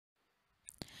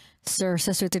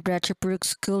Sources with the Brook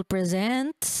School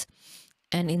presents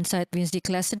an Insight Music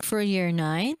lesson for Year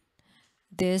 9.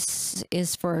 This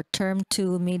is for Term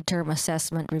 2 Midterm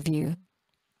Assessment Review.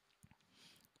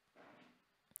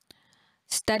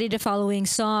 Study the following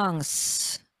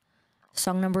songs.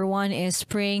 Song number 1 is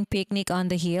Spring Picnic on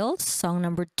the Hills. Song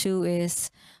number 2 is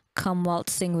Come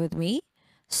Waltzing With Me.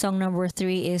 Song number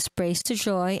 3 is Praise to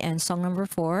Joy. And song number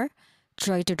 4,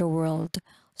 Joy to the World.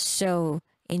 So,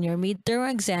 in your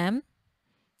midterm exam,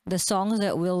 the songs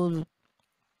that will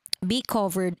be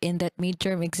covered in that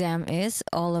midterm exam is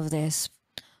all of this.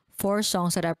 4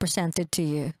 songs that are presented to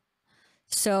you.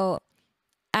 So,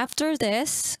 after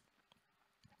this,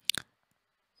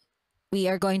 we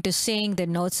are going to sing the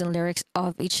notes and lyrics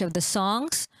of each of the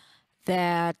songs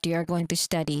that you are going to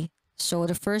study. So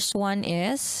the first one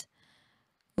is,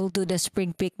 we'll do the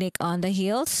Spring Picnic on the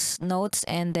Hills, notes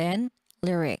and then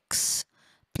lyrics.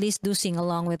 Please do sing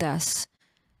along with us.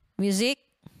 Music,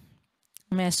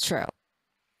 maestro.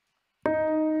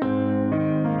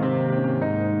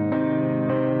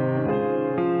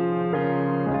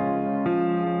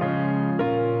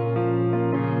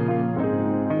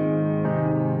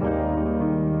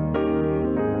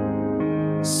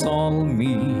 Sol,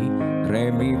 mi,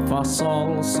 re, mi, fa,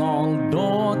 sol, sol,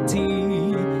 do,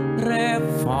 ti, re,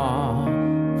 fa,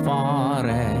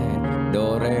 re,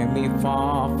 do, re, mi,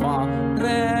 fa,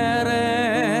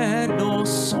 re, do,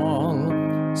 sol,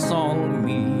 sol,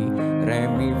 mi, re,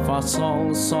 mi, fa,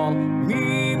 sol, sol,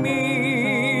 mi,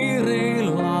 re,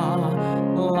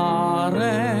 la,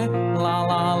 re,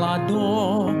 la,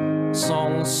 do,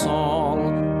 sol,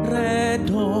 re,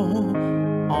 do,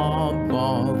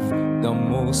 above the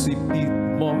mossy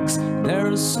beatbox,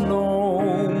 there's no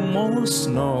more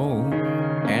snow,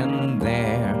 and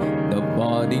there the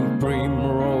budding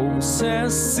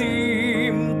primroses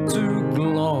seem to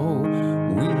glow.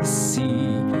 We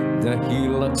see the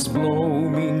hillocks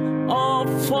blooming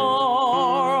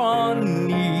afar and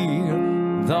near.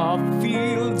 The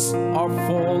fields are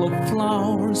full of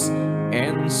flowers,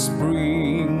 and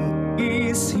spring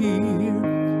is here,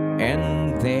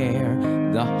 and there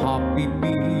the happy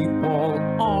people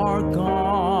are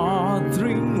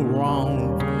gathering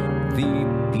round the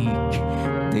peak.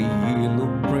 The yellow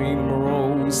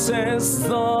primroses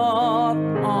that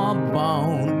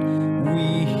abound.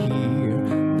 We hear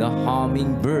the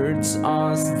hummingbirds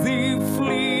as they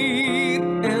fleet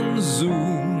and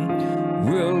zoom.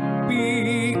 We'll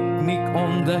picnic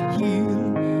on the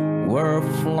hill where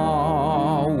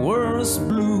flowers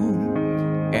bloom,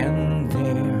 and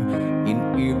there in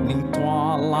evening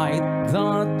twilight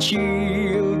the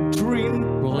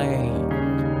children play.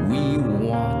 We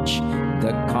watch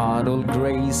the cattle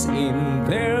graze in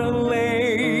their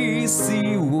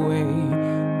lazy way.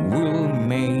 We'll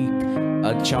make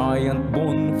a giant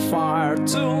bonfire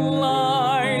to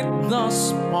light the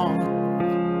spot,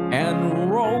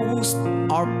 and roast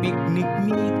our picnic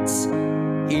meats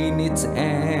in its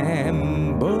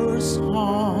embers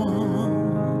hot.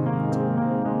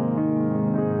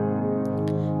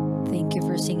 Thank you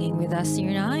for singing with us,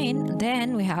 Year 9.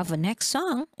 Then we have a next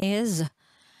song is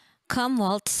Come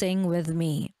Waltzing With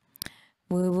Me.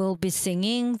 We will be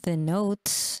singing the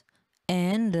notes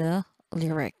and the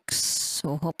lyrics.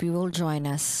 So hope you will join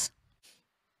us.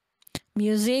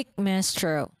 Music,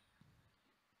 maestro.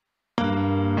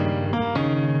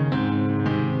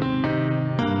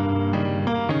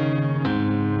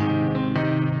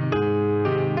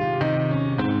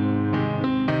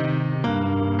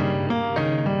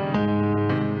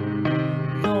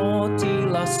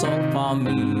 Sol, fa,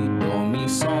 mi,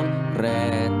 sol,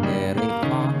 re,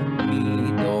 fa,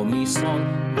 mi, sol,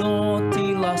 do,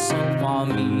 ti, la, sol, fa,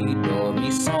 mi,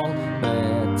 sol,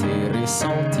 re,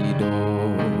 sol, ti, do,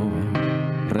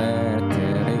 re,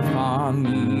 fa,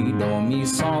 mi,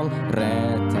 sol,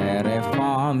 re,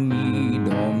 fa,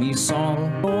 mi, sol,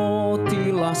 do,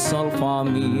 ti, la, sol, fa,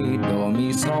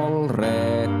 mi, sol,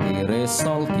 re,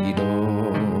 sol, ti, do.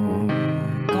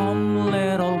 Come,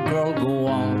 little girl, go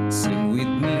waltzing with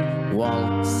me,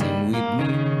 waltzing with me,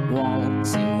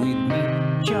 waltzing with me.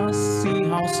 Just see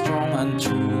how strong and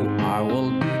true I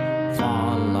will be.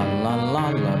 Fa la la la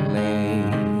la lay.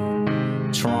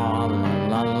 Tra la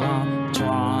la la,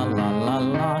 tra la la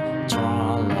la,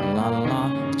 tra la la la,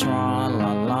 tra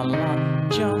la la la.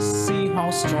 Just see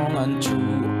how strong and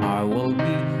true I will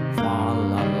be. Fa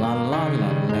la la la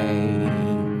la lay.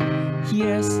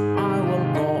 Yes, I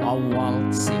will go a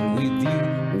waltzing with you,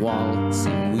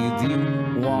 waltzing with you,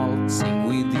 waltzing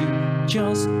with you.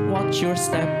 Just watch your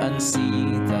step and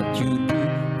see that you do.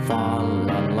 Fa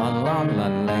la la la la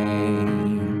lay.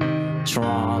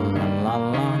 Tra la la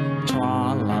la,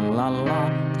 tra la la la,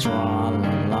 tra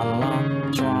la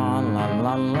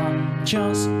la la.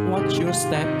 Just watch your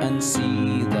step and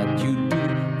see that you do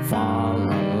fa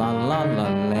la la la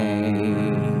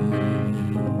lay.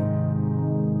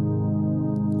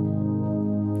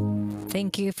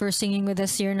 Thank you for singing with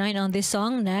us, Year 9, on this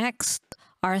song. Next,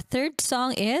 our third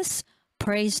song is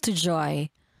Praise to Joy.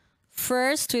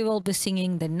 First, we will be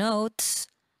singing the notes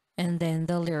and then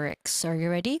the lyrics. Are you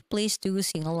ready? Please do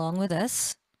sing along with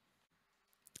us.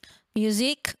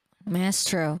 Music,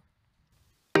 maestro.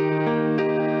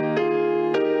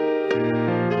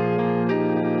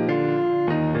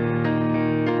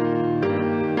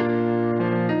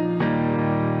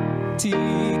 Ti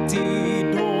ti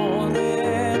do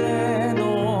re re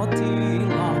do ti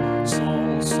la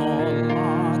sol sol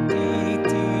la ti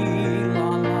la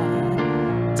la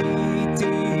ti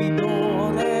do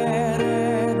re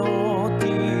re do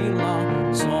ti la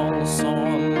sol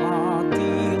sol la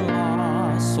ti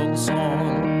la sol sol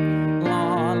la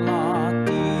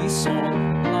ti sol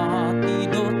la ti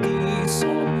do ti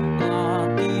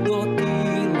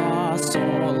la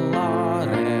sol la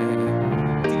re.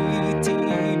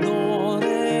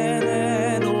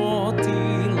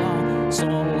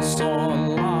 Sol,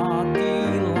 sol, la,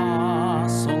 ti, la,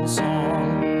 sol, sol.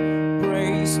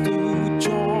 Praise to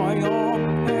joy of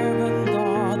heaven, the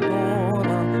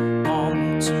daughter,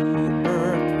 come to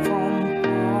earth from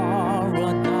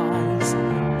paradise,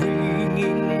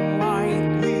 bringing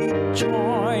light with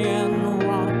joy and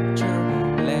rapture.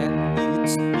 Let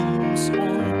its beams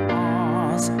on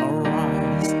us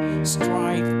arise,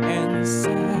 strife and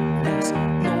sadness,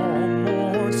 no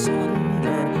more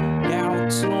sunder,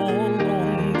 doubts no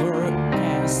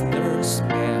their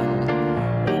spell.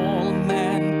 All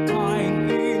mankind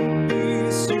in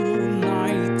peace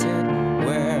united,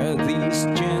 where this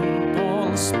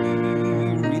gentle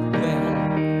spirit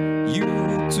dwell. You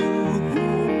to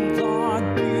whom the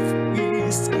gift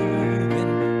is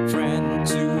given, friend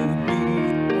to be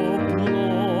of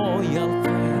loyal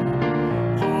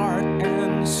friend, heart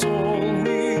and soul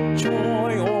with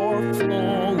joy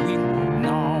o'erflowing.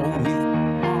 Now with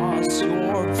us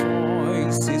your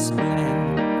voice is blent.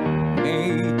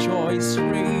 May joy's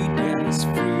radiance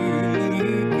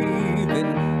freely given,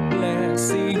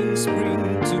 blessings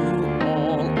bring to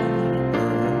all on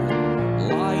earth.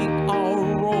 Light our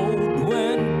road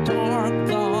when dark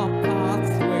the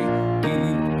pathway,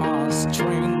 give us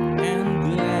strength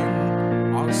and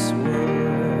lend us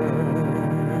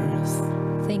worth.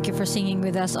 Thank you for singing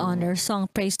with us on our song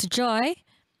Praise to Joy.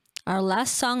 Our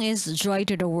last song is Joy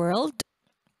to the World.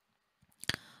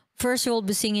 First, we'll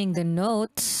be singing the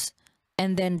notes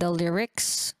and then the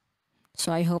lyrics.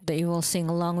 So I hope that you will sing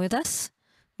along with us.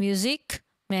 Music,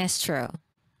 maestro.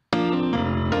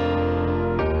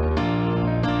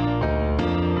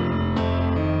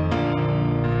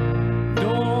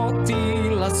 Do, ti,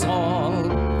 la, sol,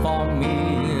 fa,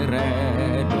 mi,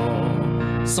 re,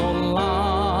 do, sol,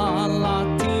 la,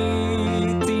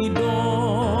 ti, do.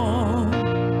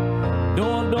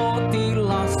 Do, ti,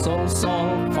 la, sol,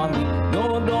 fa, mi.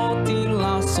 Do, ti,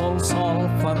 la, sol,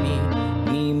 fa, mi.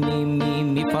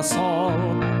 Mi, fa, sol,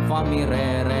 fa, mi,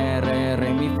 re,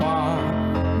 mi, fa,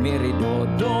 mi, re,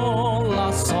 do,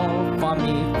 la, sol, fa,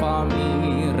 mi,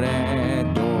 re,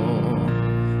 do.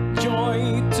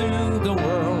 Joy to the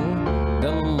world,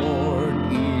 the Lord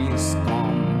is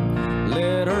come.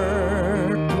 Let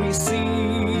earth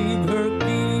receive her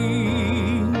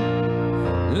King.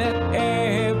 Let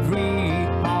every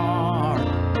heart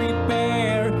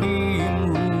prepare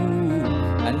him room,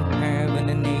 and heaven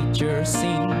and nature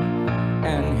sing,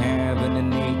 and heaven and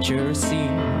nature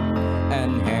sing,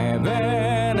 and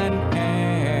heaven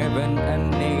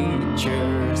and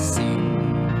nature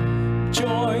sing.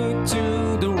 Joy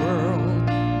to the world,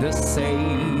 the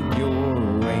Savior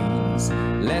reigns.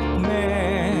 Let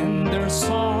men their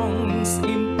songs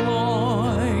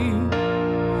employ,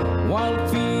 while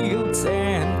fields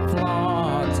and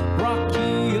floods, rock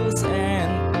hills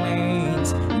and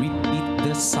plains, repeat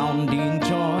the sounding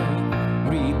joy,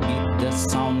 repeat the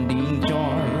sounding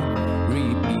joy,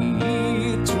 repeat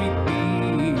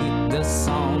the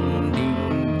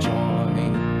sounding joy.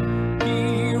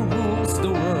 He rules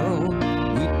the world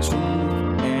with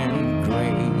truth and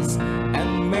grace,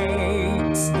 and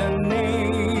makes the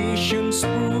nations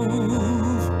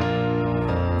prove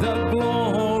the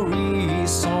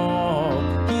glories of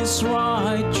his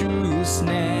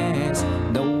righteousness,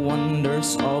 the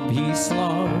wonders of his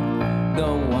love,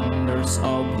 the wonders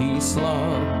of his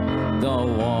love, the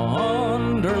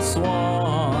wonders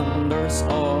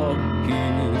of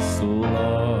his love.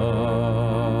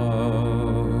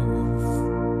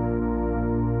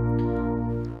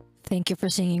 Thank you for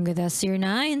singing with us, Year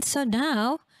 9. So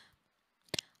now,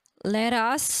 let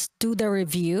us do the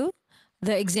review.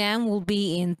 The exam will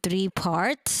be in 3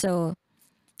 parts. So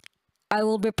I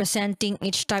will be presenting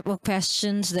each type of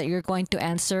questions that you're going to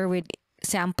answer with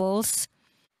samples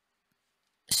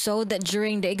so that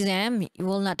during the exam you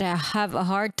will not have a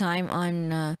hard time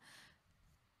on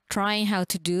trying how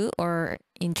to do or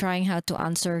in trying how to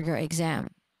answer your exam.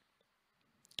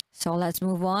 So let's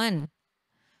move on.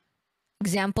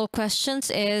 Example questions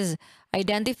is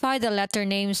identify the letter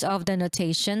names of the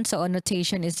notation. So a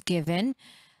notation is given.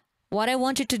 What I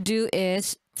want you to do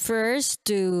is first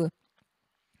to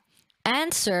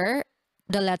answer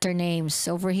the letter names.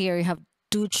 Over here you have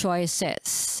 2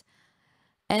 choices.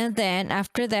 And then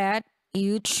after that,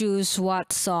 you choose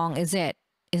what song is it.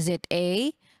 Is it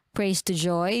A, Praise to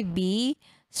Joy, B,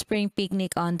 Spring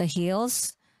Picnic on the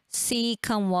Hills, C,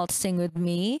 Come Waltzing with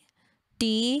Me,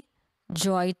 D,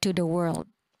 Joy to the World.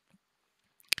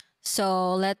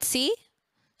 So let's see.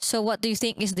 So what do you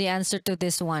think is the answer to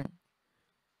this one?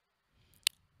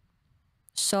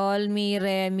 Sol, mi,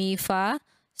 re, mi, fa,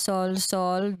 sol,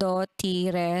 sol, do, ti,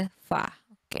 re, fa.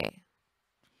 Okay.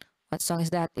 What song is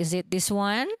that? Is it this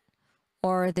one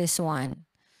or this one?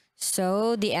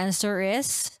 So the answer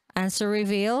is, answer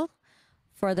reveal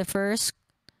for the first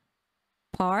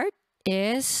part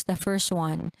is the first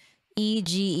one. E,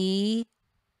 G, E,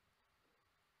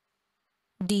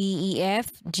 D, E,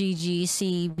 F, G, G,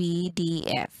 C, B, D,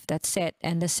 F. That's it.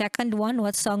 And the second one,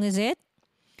 what song is it?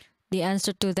 The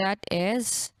answer to that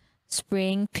is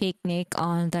Spring Picnic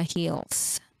on the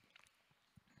Hills.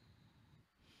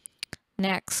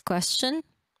 Next question.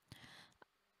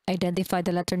 Identify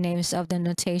the letter names of the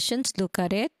notations. Look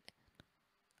at it.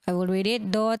 I will read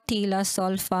it. Do, ti, la,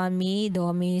 sol, fa, mi,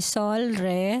 do, mi, sol,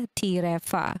 re, ti, re,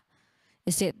 fa.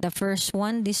 Is it the first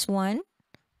one, this one,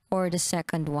 or the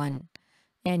second one?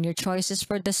 And your choices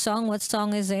for the song, what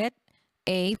song is it?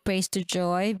 A, Praise to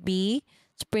Joy. B,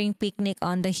 Spring Picnic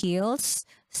on the Hills.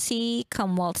 C,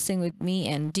 Come Waltzing with Me.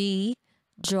 And D,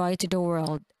 Joy to the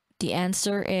World. The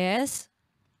answer is,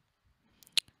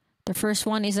 the first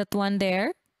one is that one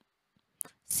there.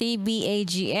 C, B, A,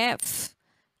 G, F.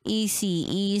 E, C,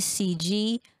 E, C,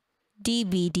 G, D,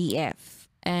 B, D, F.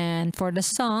 And for the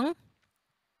song,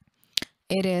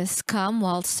 it is Come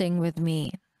Waltzing with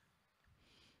Me.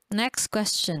 Next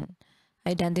question.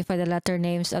 Identify the letter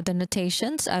names of the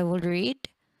notations. I will read.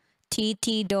 Ti,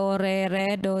 ti, do,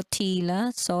 re, do, ti, la.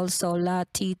 Sol, sol, la,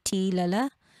 ti, la, la.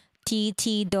 Ti,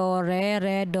 ti, do,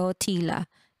 re, do, ti, la.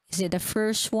 Is it the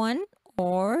first one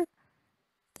or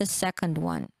the second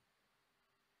one?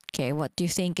 Okay, what do you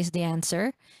think is the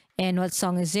answer? And what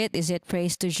song is it? Is it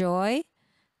Praise to Joy,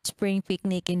 Spring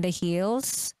Picnic in the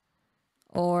Hills,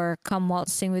 or Come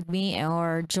Waltzing with Me,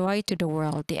 or Joy to the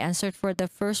World? The answer for the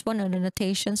first one on the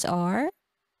notations are,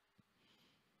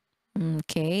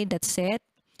 okay, that's it.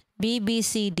 B, B,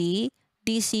 C, D,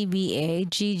 D, C, B, A,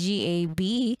 G, G, A,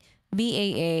 B, B,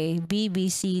 A, A, B, B,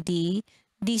 C, D,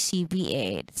 D, C, B,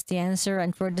 A. That's the answer.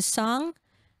 And for the song,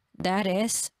 that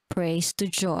is Praise to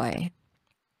Joy.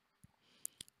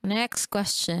 Next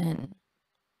question.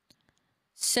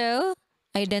 So,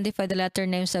 identify the letter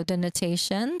names of the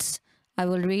notations. I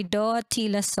will read do, ti,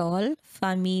 la, sol,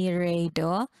 fa, mi, re,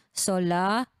 do, sol,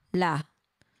 la, la.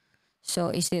 So,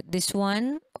 is it this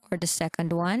one or the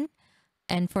second one?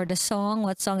 And for the song,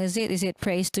 what song is it? Is it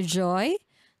Praise to Joy,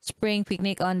 Spring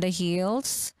Picnic on the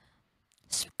Hills,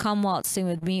 Come Waltzing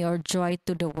with Me, or Joy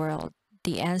to the World?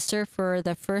 The answer for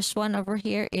the first one over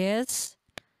here is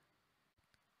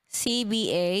C,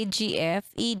 B, A, G, F,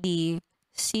 E, D,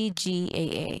 C, G,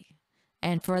 A, A.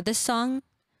 And for the song,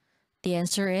 the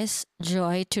answer is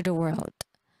Joy to the World.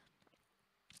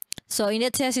 So in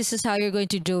the test, this is how you're going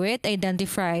to do it.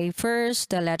 Identify first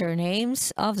the letter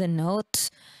names of the notes,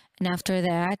 and after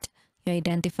that, you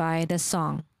identify the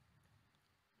song.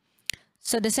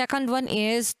 So the second one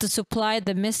is to supply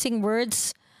the missing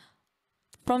words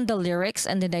from the lyrics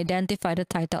and then identify the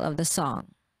title of the song.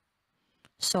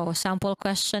 So sample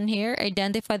question here.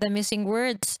 Identify the missing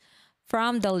words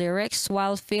from the lyrics.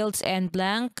 Wild fields and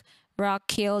blank, rock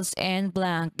hills and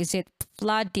blank. Is it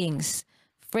floodings,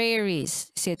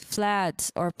 prairies? Is it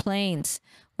floods or plains?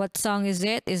 What song is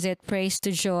it? Is it Praise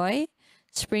to Joy,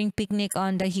 Spring Picnic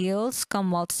on the Hills,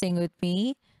 Come Waltzing with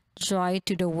Me, Joy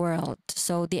to the World?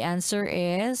 So the answer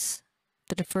is,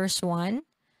 to the first one,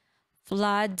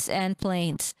 floods and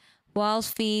plains. Wild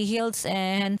fields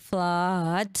and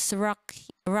floods,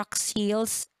 rocks,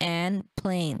 hills, and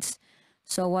plains.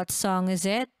 So what song is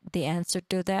it? The answer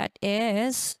to that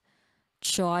is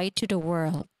Joy to the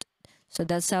World. So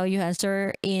that's how you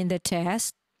answer in the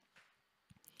test.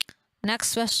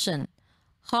 Next question.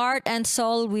 Heart and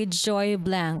soul with joy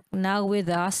blank. Now with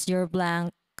us, your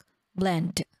blank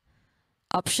blend.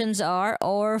 Options are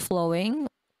overflowing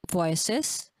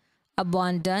voices,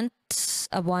 abundance,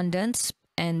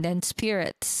 and then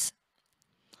spirits.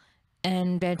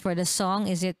 And then for the song,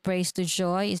 is it Praise to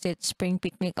Joy? Is it Spring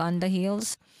Picnic on the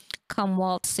Hills? Come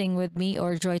Waltz Sing with Me,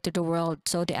 or Joy to the World?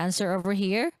 So the answer over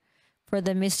here for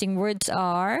the missing words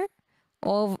are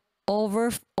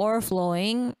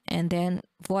overflowing and then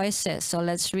voices. So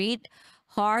let's read.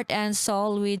 Heart and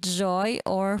soul with joy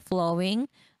overflowing.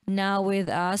 Now with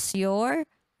us your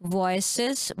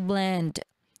voices blend.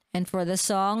 And for the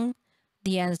song,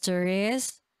 the answer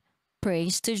is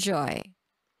Praise to Joy.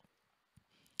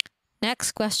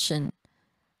 Next question.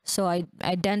 So I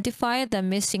identify the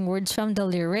missing words from the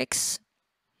lyrics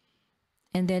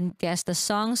and then guess the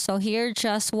song. So here,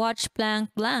 just watch blank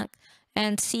blank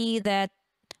and see that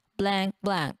blank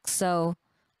blank. So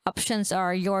options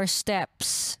are your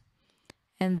steps.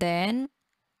 And then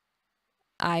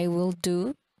I will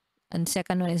do. And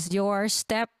second one is your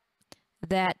step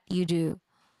that you do.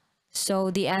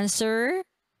 So the answer,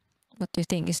 what do you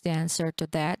think is the answer to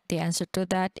that? The answer to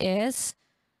that is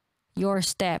your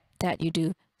step that you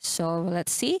do. So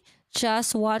let's see.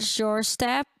 Just watch your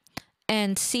step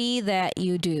and see that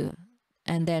you do.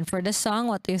 And then for the song,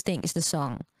 what do you think is the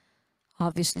song?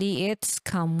 Obviously, it's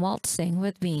Come Waltzing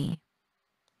with Me.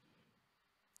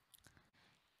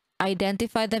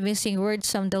 Identify the missing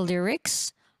words from the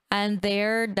lyrics, and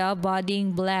there the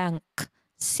budding blank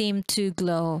seem to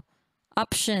glow.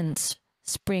 Options,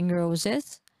 spring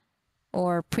roses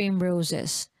or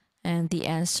primroses. And the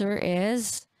answer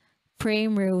is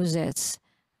primroses.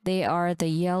 They are the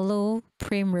yellow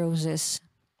primroses.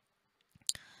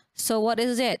 So what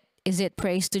is it? Is it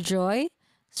Praise to Joy,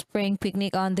 Spring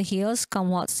Picnic on the Hills, Come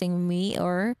Waltzing with Me,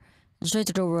 or Joy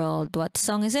to the World? What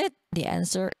song is it? The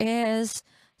answer is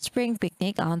Spring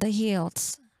Picnic on the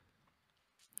Hills.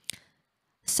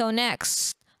 So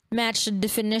next, match the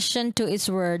definition to its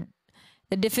word.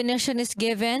 The definition is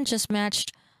given, just match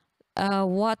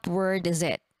what word is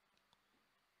it?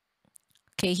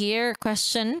 Okay, here,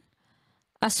 question.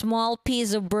 A small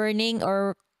piece of burning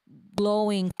or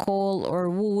glowing coal or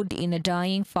wood in a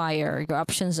dying fire. Your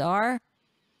options are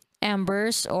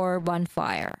embers or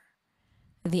bonfire.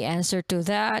 The answer to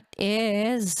that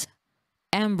is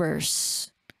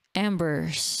embers.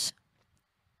 Embers.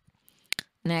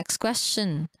 Next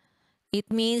question.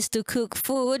 It means to cook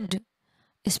food,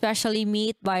 especially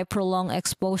meat, by prolonged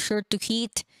exposure to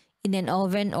heat in an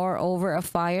oven or over a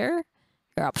fire.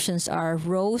 Your options are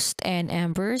roast and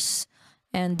embers.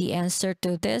 And the answer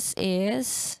to this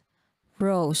is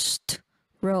roast.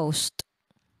 Roast.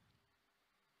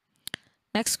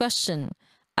 Next question.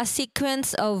 A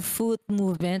sequence of foot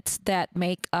movements that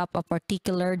make up a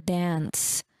particular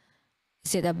dance.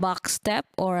 Is it a box step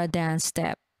or a dance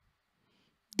step?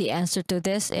 The answer to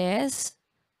this is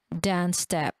dance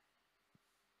step.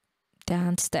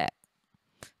 Dance step.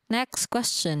 Next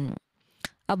question.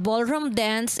 A ballroom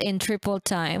dance in triple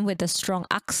time with a strong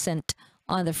accent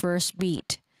on the first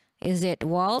beat. Is it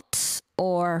waltz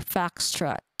or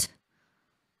foxtrot?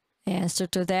 The answer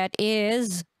to that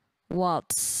is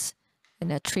waltz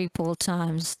in a triple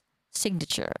times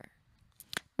signature.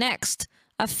 Next,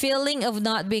 a feeling of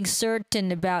not being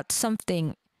certain about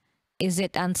something. Is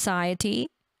it anxiety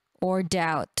or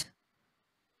doubt?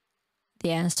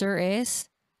 The answer is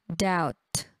doubt.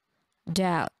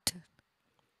 Doubt.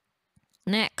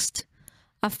 Next,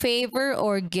 a favor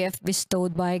or gift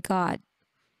bestowed by God.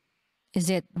 Is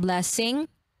it blessing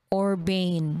or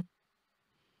bane?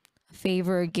 A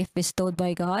favor or gift bestowed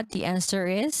by God. The answer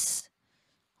is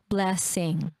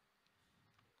blessing.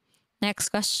 Next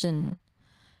question.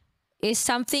 Is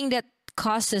something that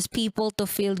causes people to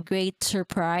feel great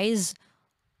surprise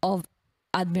of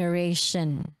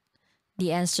admiration.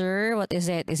 The answer, what is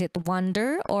it? Is it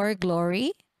wonder or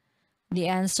glory? The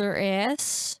answer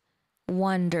is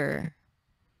wonder.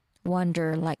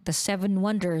 Wonder, like the 7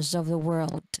 wonders of the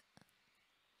world.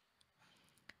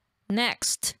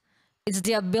 Next, it's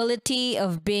the ability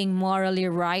of being morally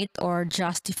right or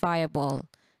justifiable.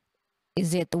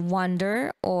 Is it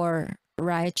wonder or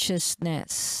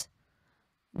righteousness?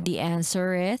 The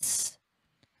answer is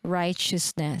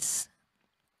righteousness.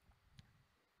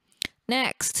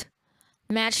 Next,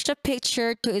 match the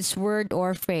picture to its word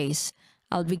or phrase.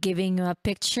 I'll be giving you a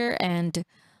picture and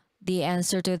the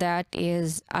answer to that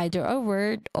is either a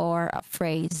word or a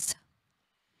phrase.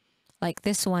 Like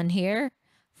this one here.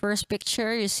 First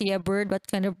picture, you see a bird.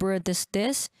 What kind of bird is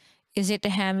this? Is it a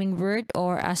hummingbird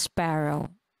or a sparrow?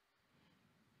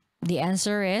 The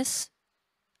answer is,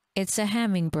 it's a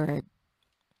hummingbird.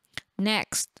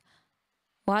 Next,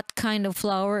 What kind of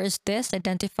flower is this?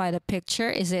 Identify the picture.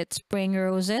 Is it spring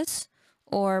roses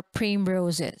or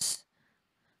primroses?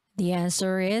 The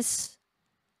answer is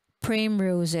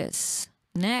primroses.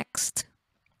 Next.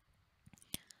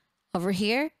 Over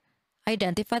here,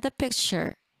 identify the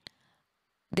picture.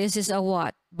 This is a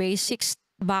what? Basic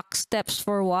back steps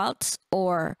for waltz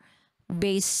or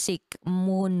basic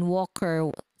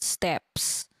moonwalker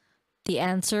steps? The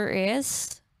answer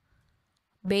is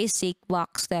basic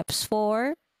walk steps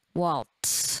for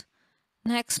waltz.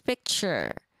 Next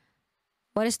picture.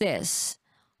 What is this?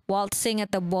 Waltzing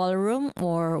at the ballroom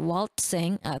or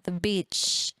waltzing at the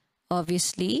beach?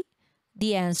 Obviously,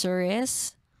 the answer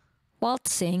is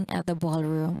waltzing at the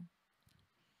ballroom.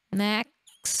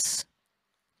 Next.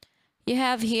 You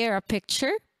have here a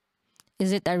picture.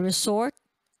 Is it a resort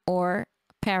or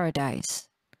paradise?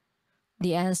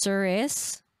 The answer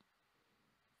is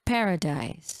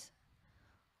paradise.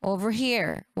 Over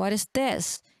here, what is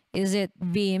this? Is it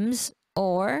beams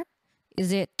or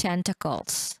is it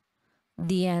tentacles?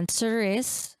 The answer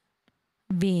is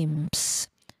beams,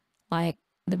 like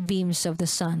the beams of the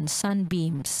sun,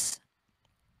 sunbeams.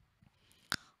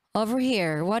 Over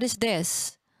here, what is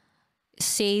this?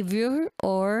 Savior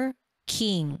or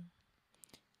king?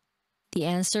 The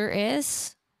answer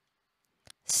is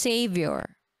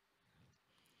Savior.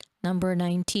 Number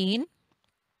 19.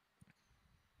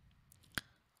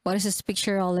 What is this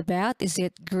picture all about? Is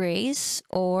it grace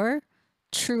or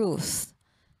truth?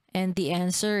 And the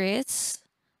answer is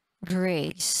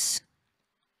grace.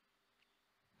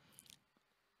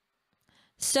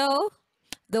 So,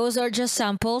 those are just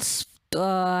samples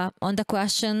on the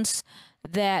questions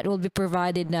that will be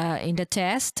provided in the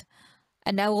test.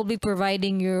 And I will be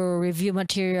providing your review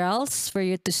materials for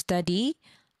you to study.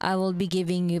 I will be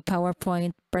giving you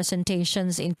PowerPoint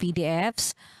presentations in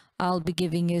PDFs. I'll be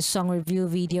giving you song review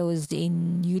videos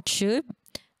in YouTube.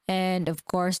 And of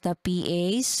course, the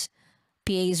PAs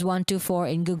 1 to 4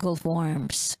 in Google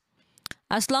Forms.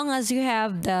 As long as you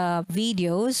have the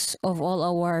videos of all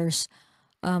our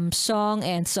song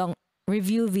and song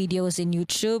review videos in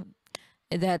YouTube,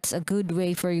 that's a good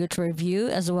way for you to review,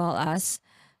 as well as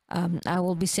I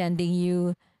will be sending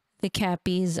you the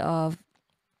copies of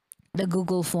the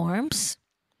Google Forms.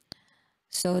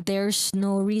 So there's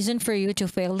no reason for you to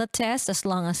fail the test as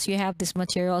long as you have these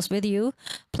materials with you,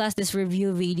 plus this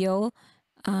review video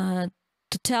to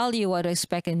tell you what to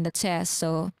expect in the test.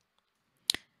 So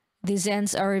this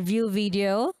ends our review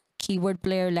video. Keyboard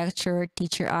player, lecturer,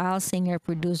 teacher Al, singer,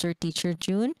 producer, teacher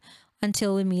June.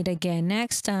 Until we meet again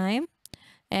next time.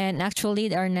 And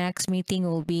actually, our next meeting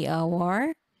will be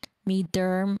our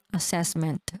midterm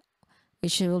assessment,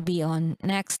 which will be on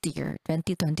next year,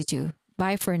 2022.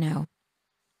 Bye for now.